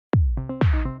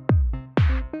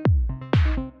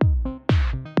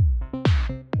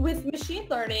with machine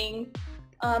learning,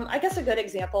 I guess a good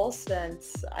example,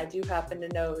 since I do happen to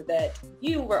know that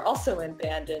you were also in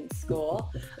band in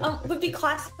school, would be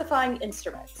classifying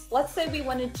instruments. Let's say we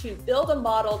wanted to build a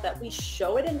model that we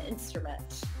show it an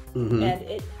instrument, and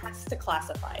it has to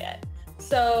classify it.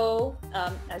 So,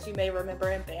 as you may remember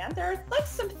in band, there are like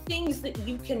some things that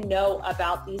you can know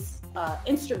about these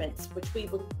instruments, which we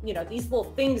would, these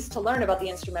little things to learn about the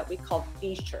instrument we call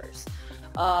features.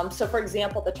 So for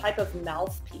example, the type of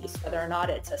mouthpiece, whether or not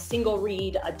it's a single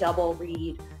reed, a double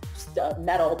reed, just a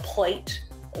metal plate,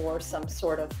 or some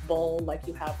sort of bowl like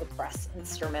you have with brass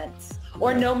instruments,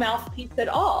 or no mouthpiece at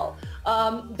all.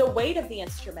 The weight of the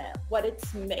instrument, what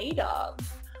it's made of,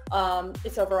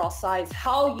 its overall size,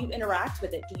 how you interact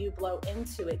with it. Do you blow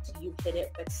into it? Do you hit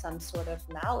it with some sort of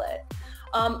mallet?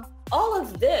 All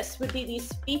of this would be these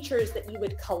features that you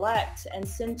would collect and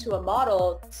send to a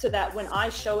model so that when I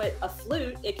show it a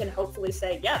flute, it can hopefully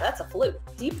say, yeah, that's a flute.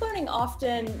 Deep learning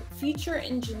often, feature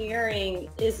engineering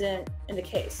isn't in the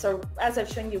case. So as I've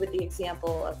shown you with the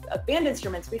example of band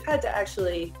instruments, we've had to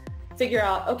actually figure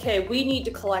out, okay, we need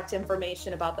to collect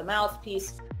information about the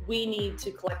mouthpiece. We need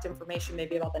to collect information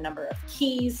maybe about the number of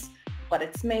keys, what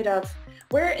it's made of,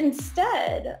 where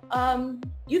instead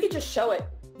you could just show it,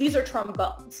 these are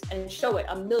trombones, and show it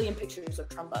a million pictures of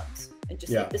trombones and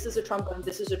just say, this is a trombone,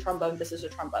 this is a trombone, this is a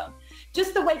trombone.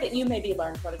 Just the way that you maybe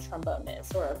learned what a trombone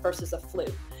is or versus a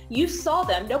flute. You saw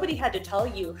them, nobody had to tell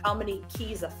you how many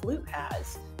keys a flute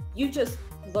has. You just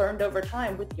learned over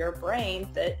time with your brain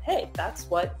that, hey, that's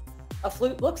what a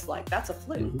flute looks like, that's a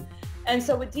flute. And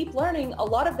so with deep learning, a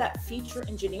lot of that feature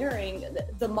engineering,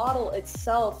 the model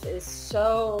itself is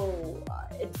so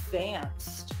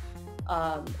advanced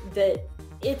that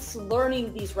it's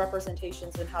learning these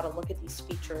representations and how to look at these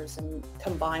features and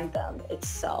combine them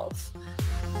itself.